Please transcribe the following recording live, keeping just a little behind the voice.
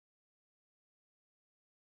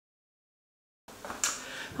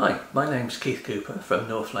Hi, my name's Keith Cooper from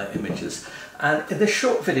Northlight Images, and in this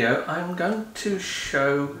short video I'm going to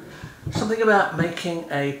show something about making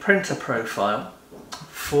a printer profile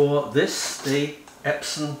for the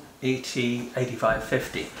Epson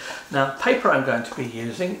ET-8550. Now, the paper I'm going to be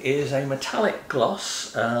using is a metallic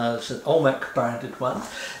gloss. It's an Olmec branded one.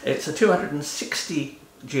 It's a 260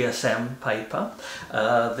 GSM paper.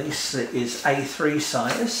 This is A3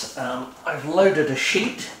 size. I've loaded a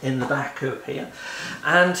sheet in the back of here,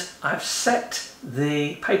 and I've set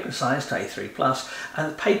the paper size to A3+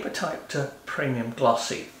 and the paper type to premium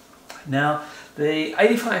glossy. Now, the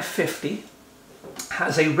 8550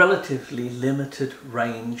 has a relatively limited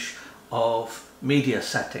range of media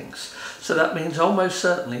settings, so that means almost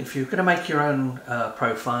certainly if you're going to make your own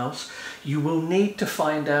profiles, you will need to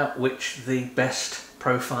find out which the best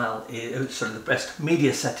profile is, sort of the best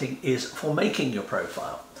media setting is for making your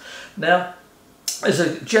profile. Now, as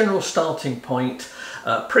a general starting point,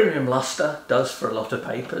 premium luster does for a lot of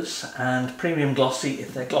papers, and premium glossy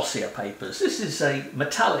if they're glossier papers. This is a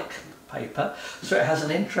metallic paper, so it has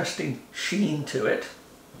an interesting sheen to it,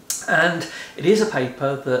 and it is a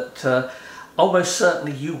paper that almost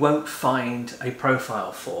certainly you won't find a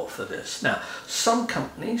profile for this. Now, some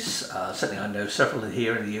companies, certainly I know several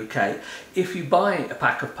here in the UK, if you buy a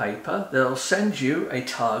pack of paper, they'll send you a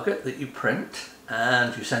target that you print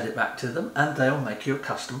and you send it back to them and they'll make you a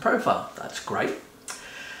custom profile. That's great.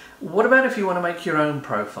 What about if you want to make your own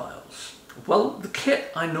profiles? Well, the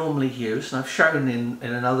kit I normally use, and I've shown in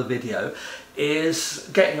another video, is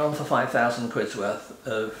getting on for 5,000 quid's worth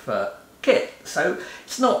of kit, so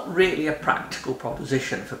it's not really a practical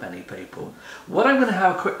proposition for many people. What I'm going to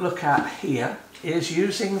have a quick look at here is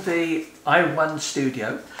using the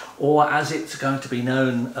i1Studio, or as it's going to be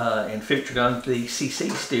known in future, going to the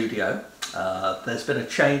CCStudio. There's been a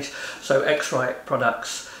change, so X-Rite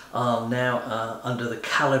products are now under the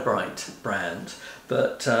Calibrite brand,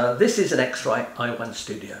 but this is an X-Rite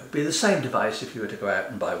i1Studio. It'd be the same device if you were to go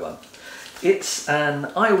out and buy one. It's an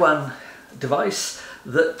i1 device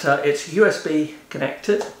that it's USB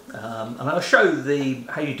connected, and I'll show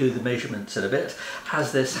how you do the measurements in a bit.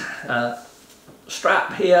 Has this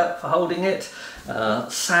strap here for holding it,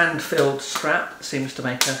 sand-filled strap, seems to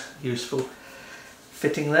make a useful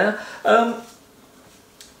fitting there.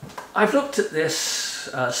 I've looked at this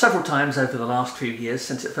several times over the last few years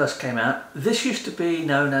since it first came out. This used to be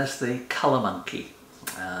known as the Colour Monkey,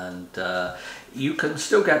 and you can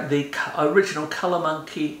still get the original Colour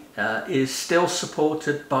Monkey is still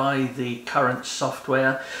supported by the current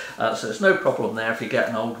software, so there's no problem there if you get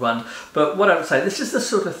an old one. But what I would say, this is the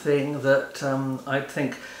sort of thing that I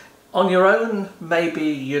think on your own maybe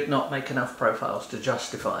you'd not make enough profiles to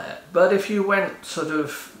justify it, but if you went sort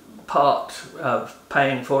of part of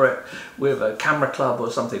paying for it with a camera club or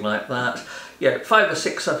something like that, yeah, 5 or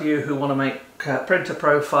 6 of you who want to make printer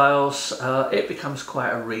profiles, it becomes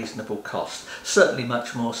quite a reasonable cost. Certainly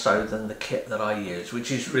much more so than the kit that I use,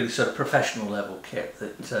 which is really sort of professional level kit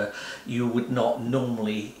that you would not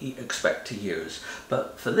normally expect to use.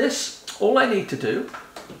 But for this, all I need to do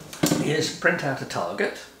is print out a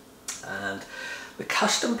target, and the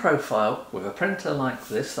custom profile with a printer like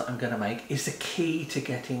this that I'm going to make is the key to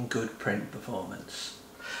getting good print performance.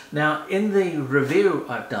 Now, in the review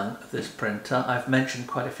I've done of this printer, I've mentioned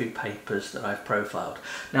quite a few papers that I've profiled.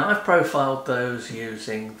 Now, I've profiled those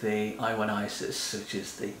using the i1 which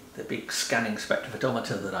is the big scanning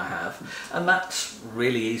spectrophotometer that I have, and that's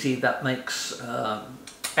really easy. That makes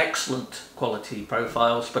excellent quality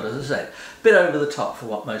profiles, but as I said, a bit over the top for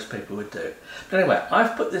what most people would do. But anyway,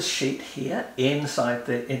 I've put this sheet here inside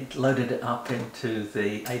loaded it up into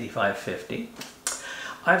the 8550.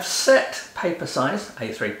 I've set paper size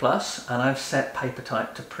A3+, and I've set paper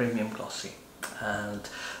type to premium glossy, and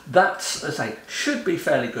that's, as I say, should be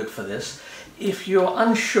fairly good for this. If you're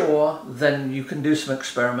unsure, then you can do some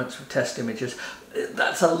experiments with test images.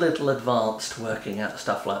 That's a little advanced working out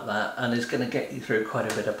stuff like that, and is going to get you through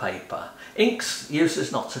quite a bit of paper. Inks use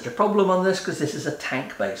is not such a problem on this because this is a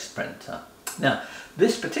tank-based printer. Now,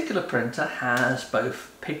 this particular printer has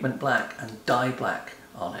both pigment black and dye black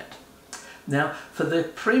on it. Now, for the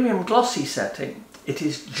premium glossy setting, it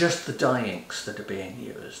is just the dye inks that are being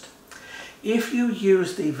used. If you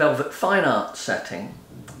use the Velvet Fine Art setting,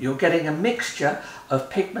 you're getting a mixture of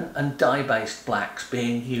pigment and dye-based blacks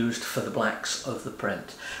being used for the blacks of the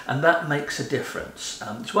print, and that makes a difference.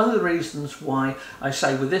 It's one of the reasons why I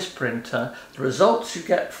say with this printer, the results you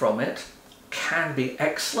get from it can be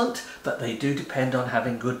excellent, but they do depend on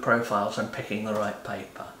having good profiles and picking the right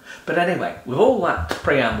paper. But anyway, with all that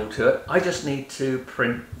preamble to it, I just need to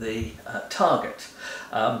print the target.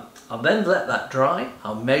 I'll then let that dry,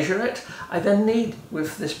 I'll measure it. I then need,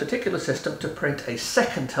 with this particular system, to print a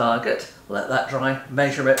second target, let that dry,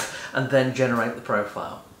 measure it, and then generate the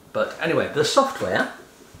profile. But anyway, the software,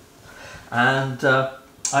 and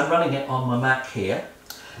I'm running it on my Mac here,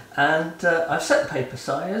 and I've set the paper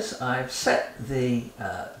size, I've set the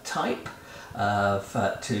type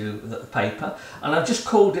to the paper, and I've just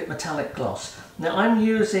called it metallic gloss. Now I'm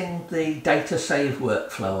using the data save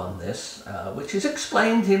workflow on this, which is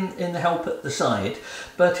explained in the help at the side,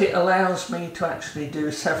 but it allows me to actually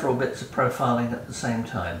do several bits of profiling at the same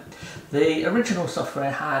time. The original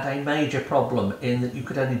software had a major problem in that you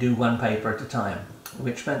could only do one paper at a time,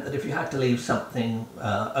 which meant that if you had to leave something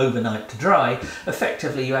overnight to dry,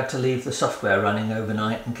 effectively you had to leave the software running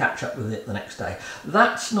overnight and catch up with it the next day.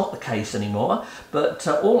 That's not the case anymore, but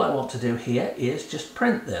all I want to do here is just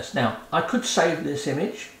print this. Now, I could save this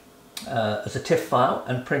image as a TIFF file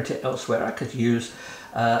and print it elsewhere. I could use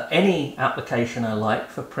any application I like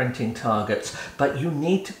for printing targets, but you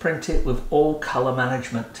need to print it with all colour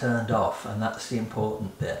management turned off, and that's the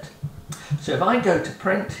important bit. So if I go to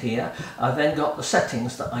print here, I've then got the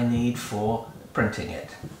settings that I need for printing it.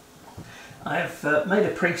 I've made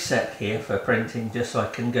a preset here for printing just so I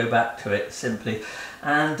can go back to it simply,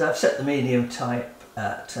 and I've set the medium type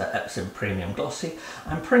at Epson Premium Glossy.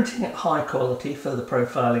 I'm printing at high quality for the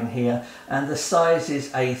profiling here, and the size is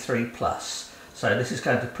A3+. So this is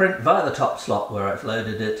going to print via the top slot where I've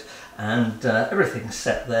loaded it, and everything's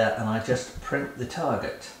set there, and I just print the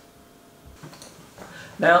target.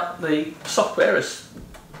 Now the software is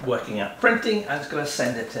working out printing and it's going to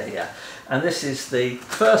send it to here. And this is the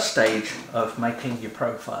first stage of making your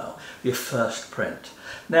profile, your first print.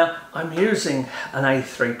 Now I'm using an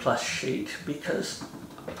A3+ sheet because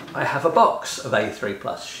I have a box of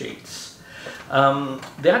A3+ sheets.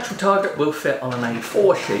 The actual target will fit on an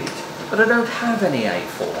A4 sheet, but I don't have any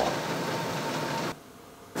A4.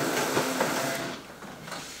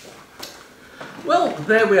 Well,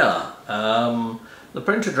 there we are. The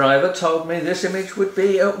printer driver told me this image would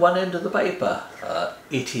be at one end of the paper.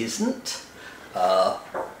 It isn't.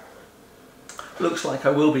 Looks like I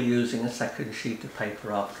will be using a second sheet of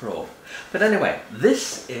paper after all. But anyway,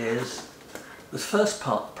 this is the first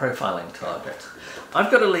part, the profiling target. I've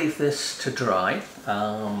got to leave this to dry.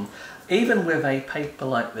 Even with a paper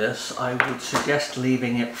like this, I would suggest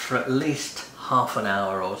leaving it for at least half an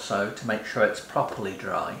hour or so to make sure it's properly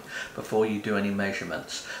dry before you do any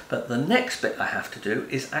measurements. But the next bit I have to do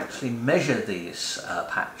is actually measure these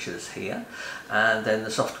patches here, and then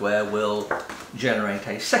the software will generate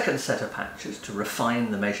a second set of patches to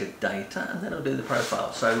refine the measured data, and then it'll do the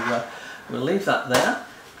profile. So we'll leave that there,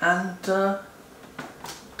 and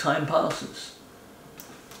time passes.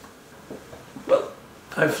 Well,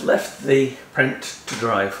 I've left the print to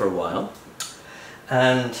dry for a while,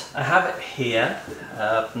 and I have it here.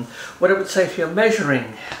 What I would say, if you're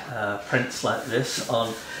measuring prints like this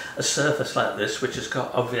on a surface like this, which has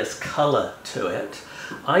got obvious colour to it,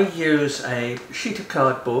 I use a sheet of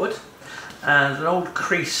cardboard and an old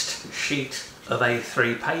creased sheet of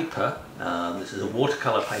A3 paper. This is a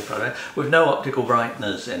watercolour paper with no optical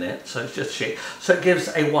brighteners in it, so it's just sheet. So it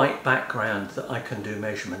gives a white background that I can do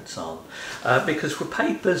measurements on. Because with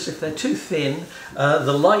papers, if they're too thin,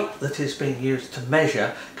 the light that is being used to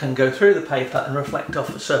measure can go through the paper and reflect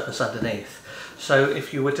off the surface underneath. So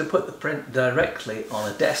if you were to put the print directly on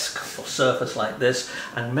a desk or surface like this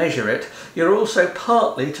and measure it, you're also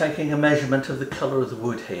partly taking a measurement of the colour of the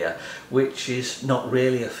wood here, which is not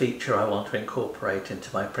really a feature I want to incorporate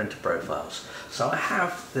into my printer profiles. So I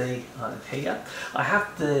have the here, I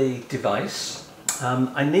have the device.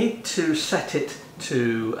 I need to set it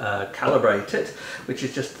to calibrate it, which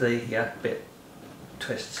is just the bit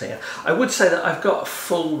twists here. I would say that I've got a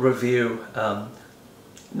full review,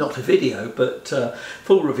 not a video, but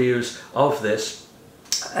full reviews of this,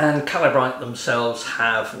 and Calibrite themselves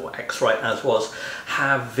have, or X-Rite as was,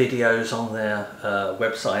 have videos on their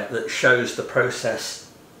website that shows the process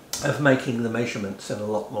of making the measurements in a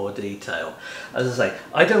lot more detail. As I say,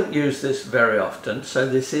 I don't use this very often, so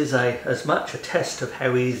this is as much a test of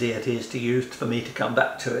how easy it is to use for me to come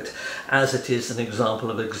back to it as it is an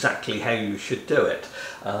example of exactly how you should do it.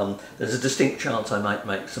 There's a distinct chance I might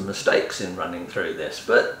make some mistakes in running through this,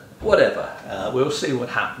 but whatever, we'll see what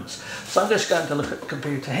happens. So I'm just going to look at the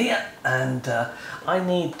computer here, and I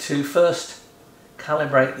need to first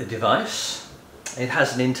calibrate the device. It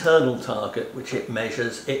has an internal target which it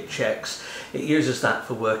measures, it checks, it uses that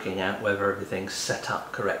for working out whether everything's set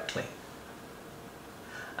up correctly.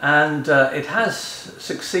 and it has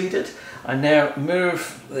succeeded. I now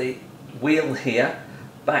move the wheel here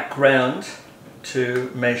back round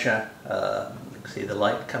to measure, you can see the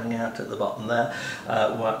light coming out at the bottom there,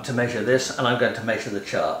 to measure this, and I'm going to measure the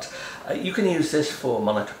chart. You can use this for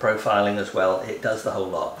monitor profiling as well. It does the whole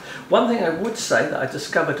lot. One thing I would say that I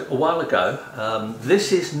discovered a while ago,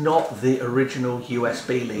 this is not the original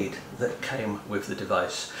USB lead that came with the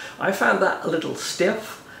device. I found that a little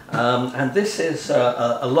stiff. And this is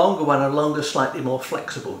a longer one, a longer, slightly more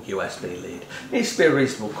flexible USB lead. It needs to be a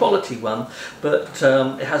reasonable quality one, but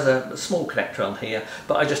it has a small connector on here,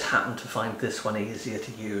 but I just happen to find this one easier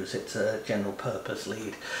to use. It's a general purpose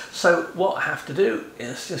lead. So what I have to do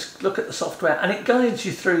is just look at the software, and it guides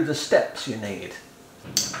you through the steps you need.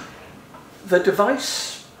 The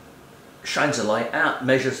device shines a light out,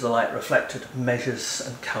 measures the light reflected, measures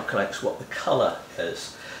and calculates what the colour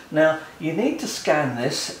is. Now, you need to scan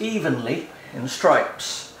this evenly in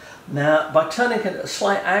stripes. Now, by turning it at a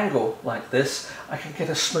slight angle like this, I can get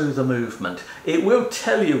a smoother movement. It will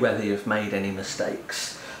tell you whether you've made any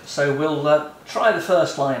mistakes. So we'll try the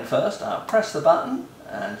first line first. I'll press the button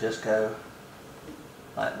and just go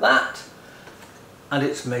like that, and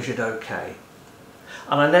it's measured okay.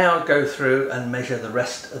 And I now go through and measure the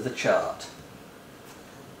rest of the chart.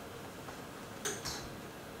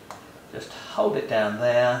 Just hold it down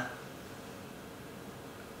there.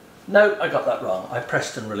 No, I got that wrong. I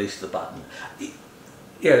pressed and released the button.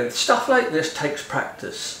 You know, stuff like this takes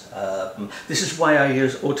practice. This is why I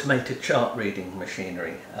use automated chart reading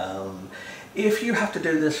machinery. If you have to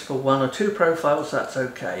do this for 1 or 2 profiles, that's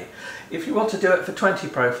okay. If you want to do it for 20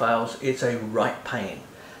 profiles, it's a right pain.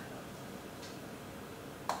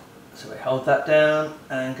 So we hold that down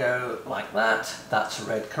and go like that. That's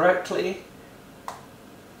read correctly.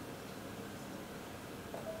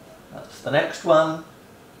 That's the next one.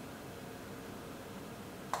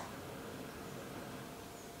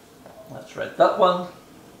 Let's read that one.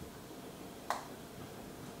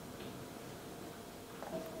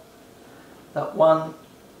 That one.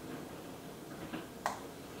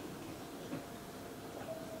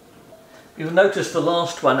 You'll notice the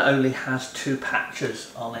last one only has 2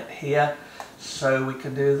 patches on it here, so we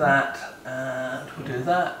can do that, and we'll do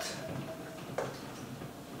that.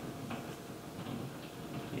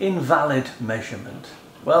 Invalid measurement.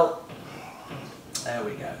 Well, there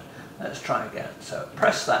we go. Let's try again. So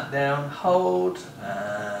press that down, hold,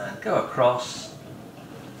 and go across,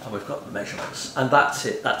 and we've got the measurements. And that's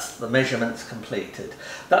it. That's the measurements completed.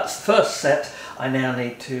 That's the first set. I now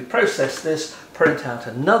need to process this, print out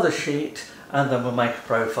another sheet, and then we'll make a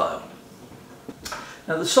profile.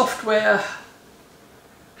 Now the software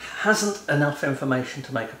hasn't enough information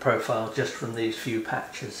to make a profile just from these few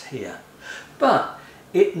patches here, but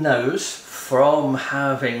it knows from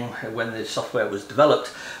having, when the software was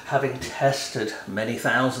developed, having tested many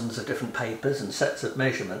thousands of different papers and sets of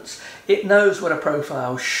measurements, it knows what a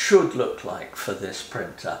profile should look like for this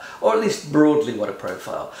printer, or at least broadly what a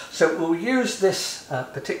profile. So we'll use this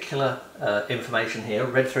particular information here,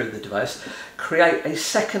 read through the device, create a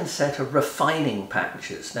second set of refining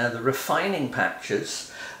patches. Now the refining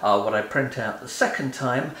patches are what I print out the second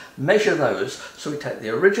time, measure those, so we take the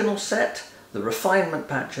original set, the refinement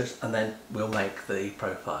patches, and then we'll make the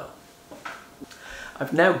profile.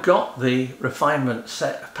 I've now got the refinement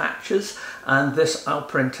set of patches, and this I'll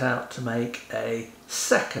print out to make a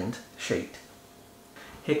second sheet.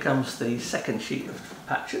 Here comes the second sheet of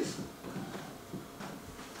patches.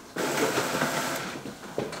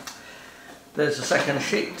 There's the second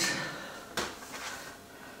sheet.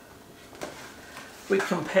 We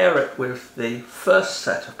compare it with the first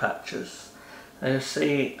set of patches, and you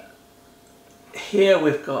see here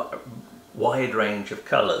we've got a wide range of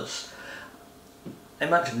colours, a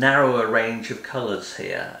much narrower range of colours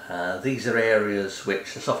here. These are areas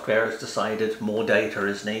which the software has decided more data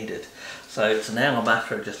is needed. So it's now a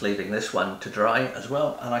matter of just leaving this one to dry as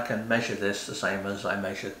well, and I can measure this the same as I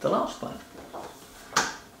measured the last one.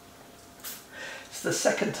 It's the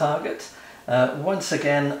second target, once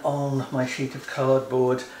again on my sheet of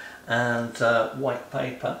cardboard and white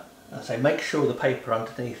paper. So make sure the paper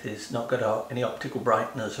underneath is not got any optical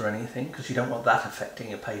brighteners or anything, because you don't want that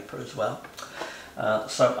affecting your paper as well.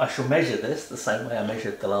 So I shall measure this the same way I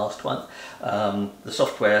measured the last one. The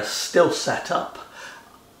software is still set up.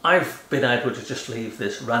 I've been able to just leave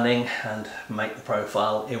this running and make the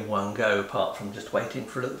profile in one go, apart from just waiting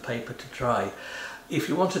for the paper to dry. If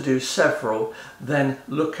you want to do several, then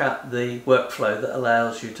look at the workflow that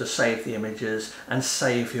allows you to save the images and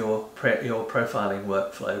save your profiling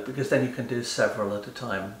workflow, because then you can do several at a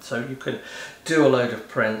time. So you can do a load of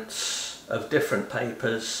prints of different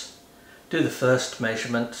papers, do the first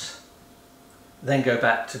measurements, then go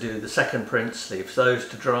back to do the second prints, leave those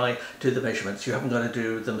to dry, do the measurements. You haven't got to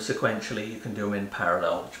do them sequentially, you can do them in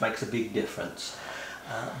parallel, which makes a big difference.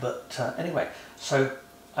 Anyway, so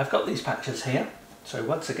I've got these patches here. So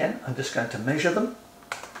once again, I'm just going to measure them.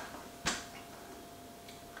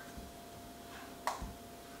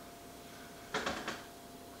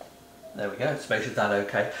 There we go, it's measured that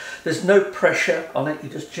okay. There's no pressure on it, you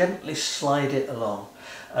just gently slide it along.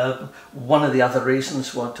 One of the other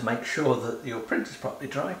reasons you want to make sure that your print is properly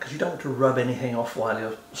dry, because you don't want to rub anything off while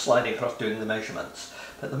you're sliding across doing the measurements.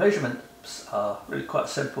 But the measurements are really quite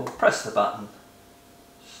simple. Press the button,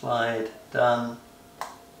 slide, done.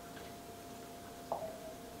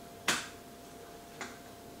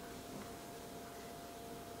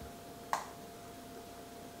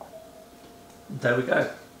 There we go.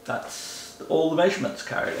 That's all the measurements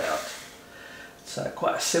carried out. It's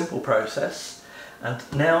quite a simple process. And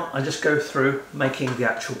now I just go through making the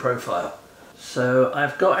actual profile. So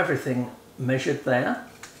I've got everything measured there.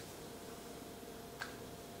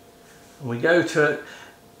 We go to it.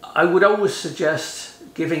 I would always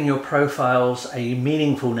suggest giving your profiles a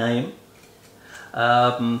meaningful name.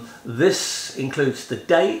 This includes the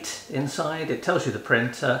date inside, it tells you the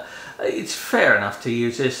printer. It's fair enough to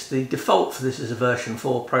use this. The default for this is a version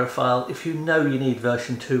 4 profile. If you know you need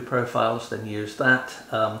version 2 profiles, then use that.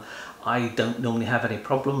 I don't normally have any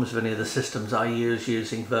problems with any of the systems I use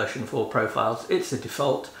using version 4 profiles. It's the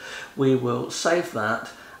default. We will save that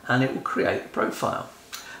and it will create a profile.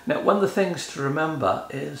 Now, one of the things to remember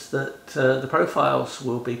is that the profiles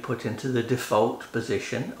will be put into the default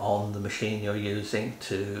position on the machine you're using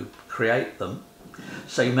to create them.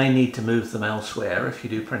 So you may need to move them elsewhere if you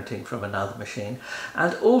do printing from another machine.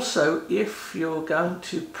 And also, if you're going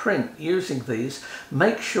to print using these,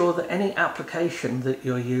 make sure that any application that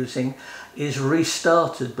you're using is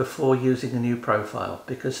restarted before using a new profile,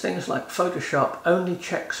 because things like Photoshop only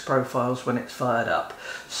checks profiles when it's fired up.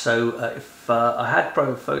 So if I had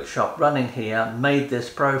Photoshop running here, made this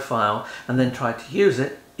profile and then tried to use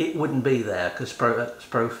it, it wouldn't be there because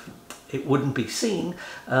it wouldn't be seen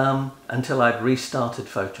until I'd restarted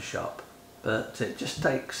Photoshop. But it just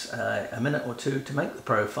takes a minute or two to make the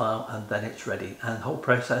profile and then it's ready and the whole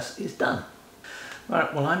process is done.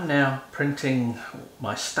 Right, well, I'm now printing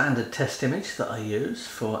my standard test image that I use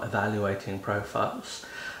for evaluating profiles.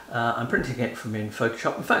 I'm printing it from in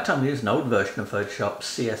Photoshop. In fact, I'm using an old version of Photoshop,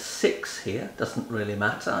 CS6 here, doesn't really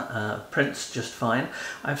matter, prints just fine.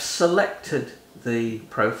 I've selected the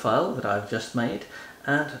profile that I've just made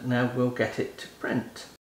and now we'll get it to print.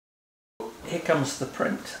 Here comes the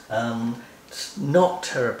print. It's not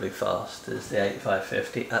terribly fast as the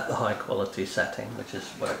 8550 at the high quality setting, which is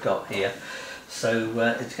what I've got here. So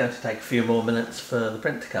it's going to take a few more minutes for the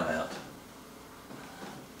print to come out.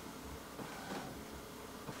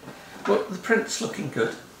 Well, the print's looking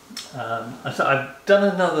good. I've done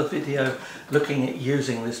another video looking at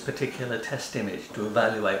using this particular test image to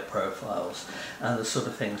evaluate profiles and the sort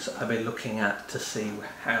of things I've been looking at to see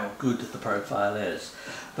how good the profile is.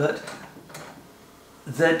 But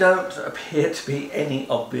there don't appear to be any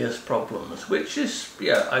obvious problems, which is,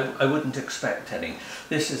 yeah, I wouldn't expect any.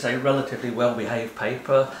 This is a relatively well-behaved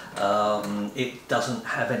paper. It doesn't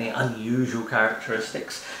have any unusual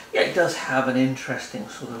characteristics. Yeah, it does have an interesting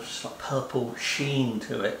sort of purple sheen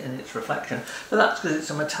to it in its reflection, but that's because it's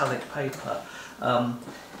a metallic paper.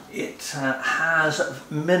 It has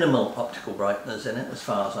minimal optical brightness in it, as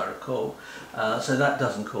far as I recall, so that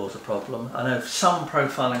doesn't cause a problem. I know for some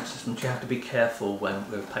profiling systems you have to be careful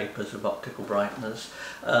with papers with optical brightness.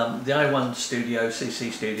 The i1Studio,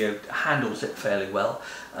 CCStudio handles it fairly well.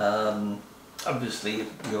 Obviously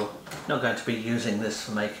you're not going to be using this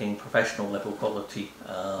for making professional level quality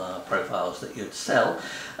profiles that you'd sell,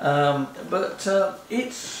 but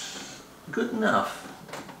it's good enough.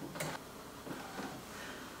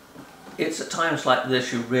 It's at times like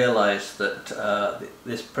this you realise that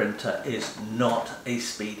this printer is not a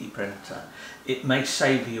speedy printer. It may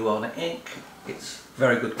save you on ink, it's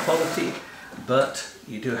very good quality, but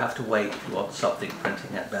you do have to wait if you want something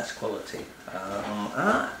printing at best quality.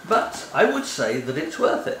 But I would say that it's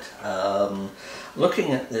worth it.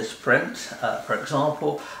 Looking at this print, for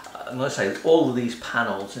example, I'm going to say all of these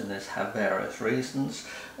panels in this have various reasons.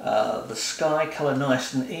 The sky colour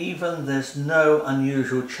nice and even, there's no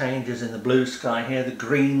unusual changes in the blue sky here, the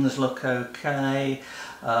greens look okay,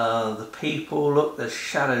 the people look, there's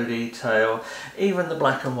shadow detail, even the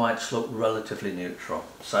black and whites look relatively neutral.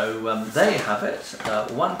 So there you have it,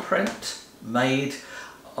 one print made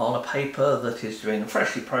on a paper that is being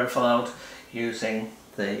freshly profiled using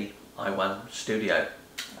the i1Studio,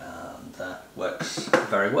 and works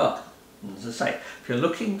very well. And as I say, if you're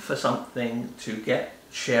looking for something to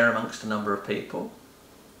share amongst a number of people,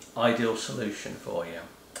 ideal solution for you.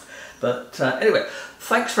 But anyway,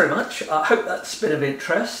 thanks very much. I hope that's a bit of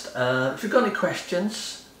interest. If you've got any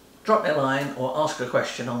questions, drop me a line or ask a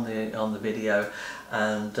question on the video,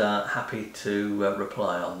 and happy to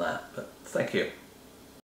reply on that. But thank you.